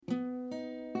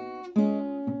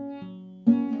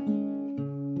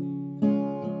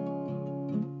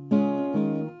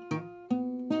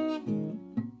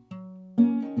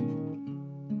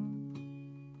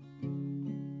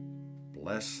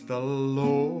Bless the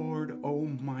Lord, O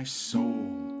my soul,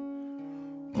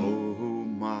 O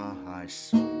my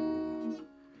soul.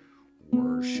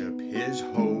 Worship his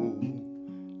holy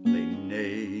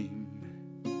name.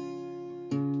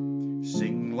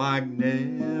 Sing like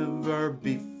never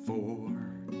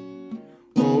before,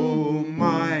 O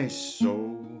my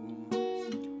soul.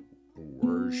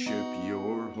 Worship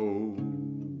your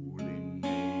holy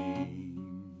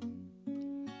name.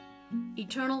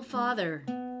 Eternal Father,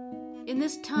 in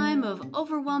this time of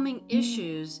overwhelming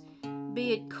issues,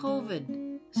 be it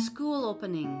COVID, school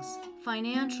openings,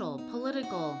 financial,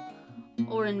 political,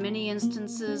 or in many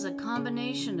instances a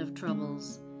combination of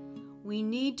troubles, we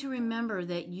need to remember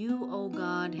that you, O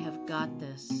God, have got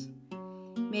this.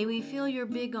 May we feel your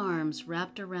big arms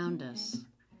wrapped around us.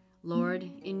 Lord,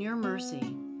 in your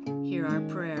mercy, hear our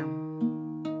prayer.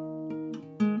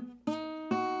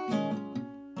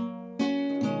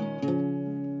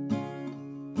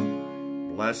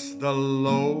 Bless the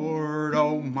Lord,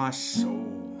 O my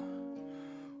soul,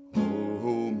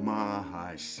 O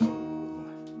my soul.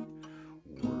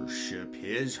 Worship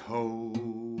his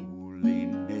holy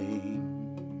name.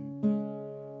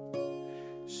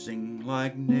 Sing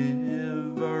like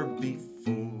never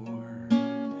before,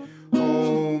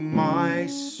 O my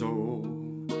soul.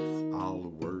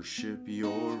 I'll worship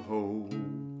your holy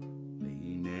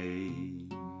name.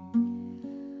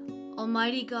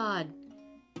 Almighty God,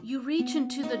 you reach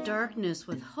into the darkness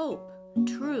with hope,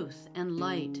 truth, and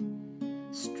light.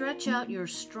 Stretch out your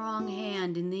strong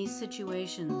hand in these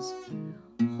situations.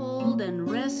 Hold and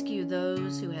rescue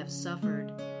those who have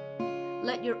suffered.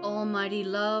 Let your almighty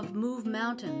love move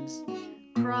mountains,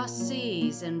 cross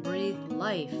seas, and breathe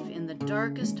life in the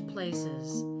darkest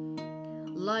places.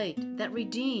 Light that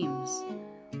redeems,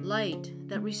 light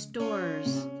that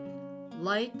restores,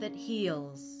 light that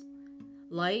heals,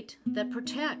 light that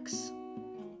protects,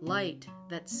 light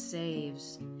that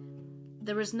saves.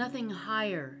 There is nothing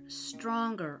higher,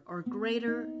 stronger, or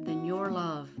greater than your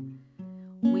love.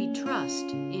 We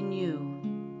trust in you.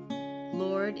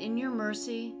 Lord, in your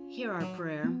mercy, hear our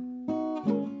prayer.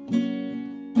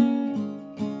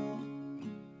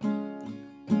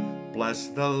 Bless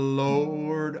the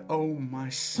Lord, O my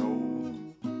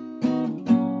soul,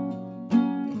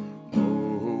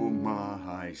 O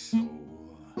my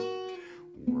soul.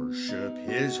 Worship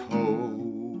his holy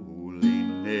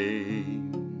name.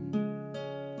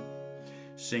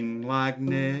 Sing like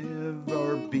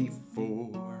never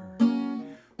before,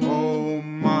 O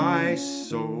my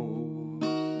soul.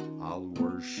 I'll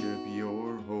worship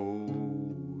your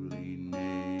holy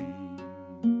name.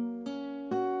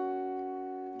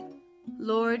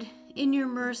 Lord, in your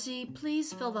mercy,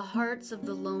 please fill the hearts of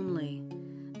the lonely,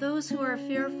 those who are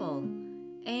fearful,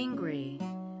 angry,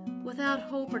 without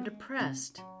hope, or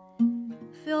depressed.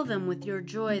 Fill them with your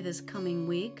joy this coming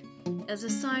week as a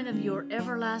sign of your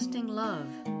everlasting love.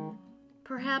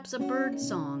 Perhaps a bird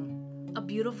song, a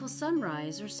beautiful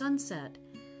sunrise or sunset,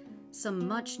 some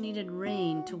much-needed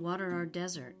rain to water our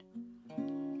desert.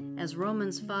 As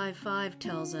Romans 5:5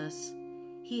 tells us,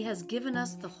 he has given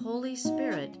us the Holy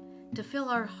Spirit to fill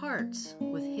our hearts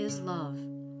with his love.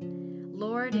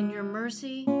 Lord, in your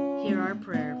mercy, hear our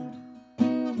prayer.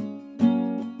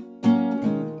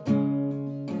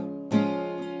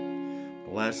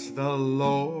 Bless the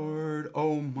Lord,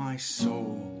 O my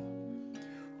soul,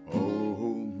 O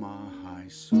my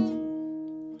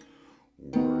soul.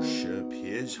 Worship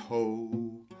his holy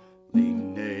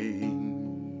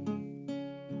name.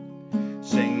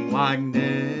 Sing like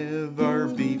never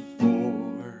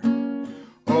before,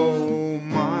 O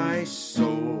my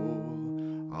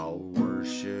soul. I'll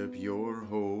worship your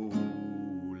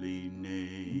holy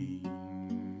name.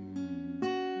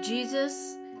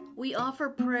 Jesus, we offer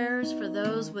prayers for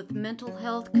those with mental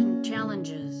health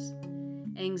challenges,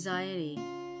 anxiety,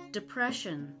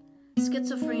 depression,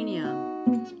 schizophrenia,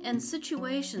 and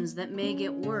situations that may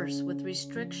get worse with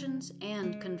restrictions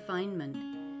and confinement.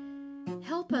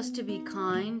 Help us to be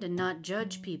kind and not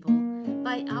judge people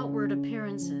by outward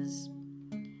appearances.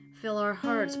 Fill our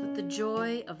hearts with the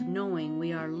joy of knowing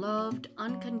we are loved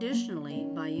unconditionally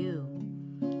by you.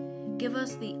 Give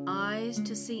us the eyes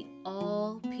to see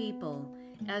all people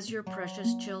as your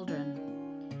precious children.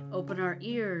 Open our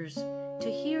ears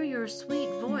to hear your sweet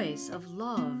voice of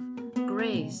love,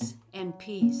 grace, and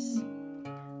peace.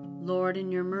 Lord,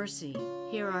 in your mercy,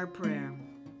 hear our prayer.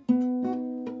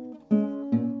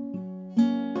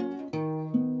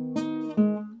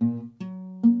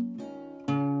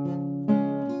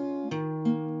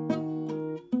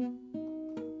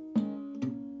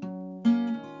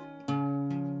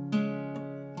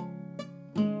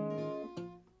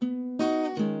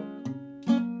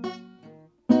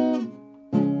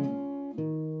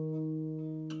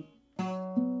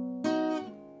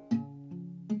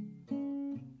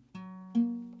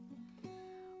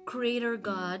 Creator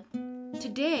God,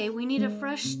 today we need a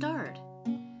fresh start.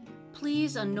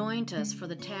 Please anoint us for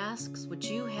the tasks which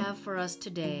you have for us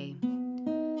today.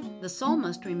 The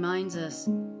psalmist reminds us,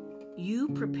 "You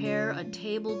prepare a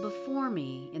table before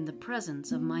me in the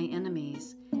presence of my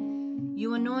enemies.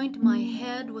 You anoint my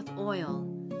head with oil,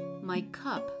 my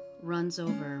cup runs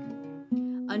over."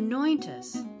 Anoint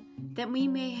us that we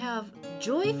may have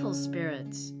joyful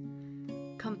spirits,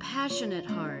 compassionate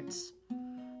hearts,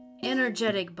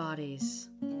 energetic bodies,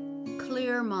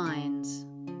 clear minds,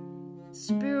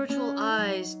 spiritual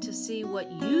eyes to see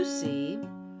what you see,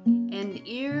 and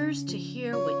ears to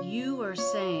hear what you are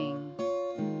saying.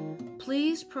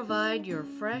 Please provide your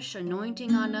fresh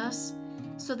anointing on us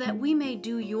so that we may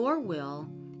do your will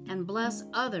and bless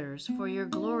others for your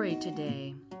glory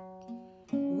today.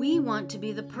 We want to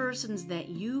be the persons that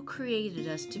you created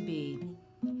us to be.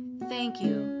 Thank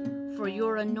you for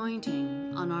your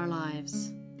anointing on our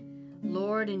lives.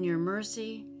 Lord, in your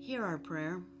mercy, hear our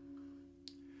prayer.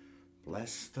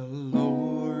 Bless the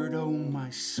Lord, O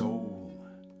my soul,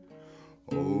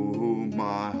 O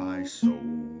my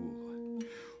soul.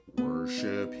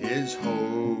 Worship his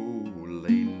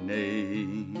holy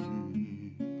name.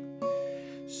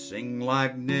 Sing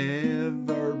like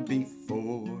never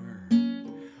before,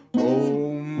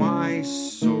 O my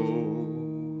soul.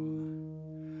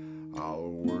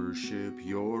 I'll worship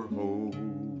your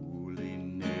holy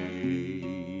name.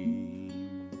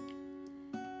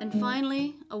 And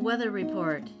finally, a weather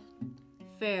report.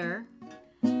 Fair,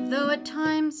 though at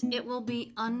times it will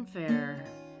be unfair.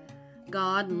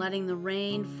 God letting the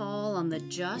rain fall on the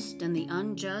just and the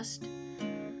unjust.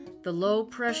 The low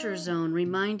pressure zone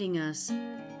reminding us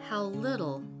how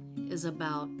little is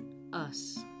about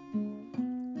us.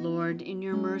 Lord, in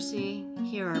your mercy,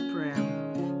 hear our prayer.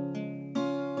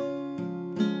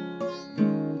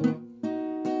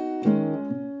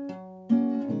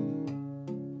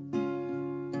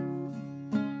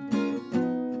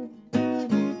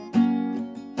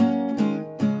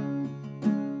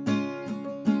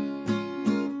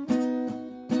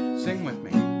 Sing with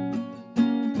me.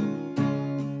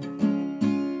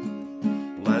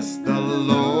 Bless the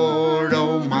Lord,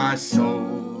 O my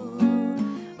soul,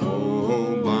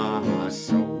 O my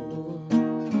soul.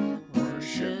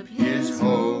 Worship his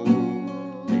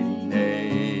holy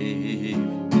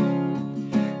name.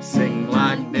 Sing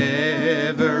like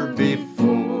never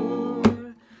before,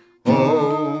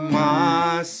 O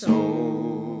my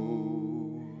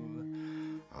soul.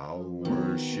 I'll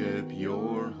worship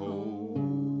your holy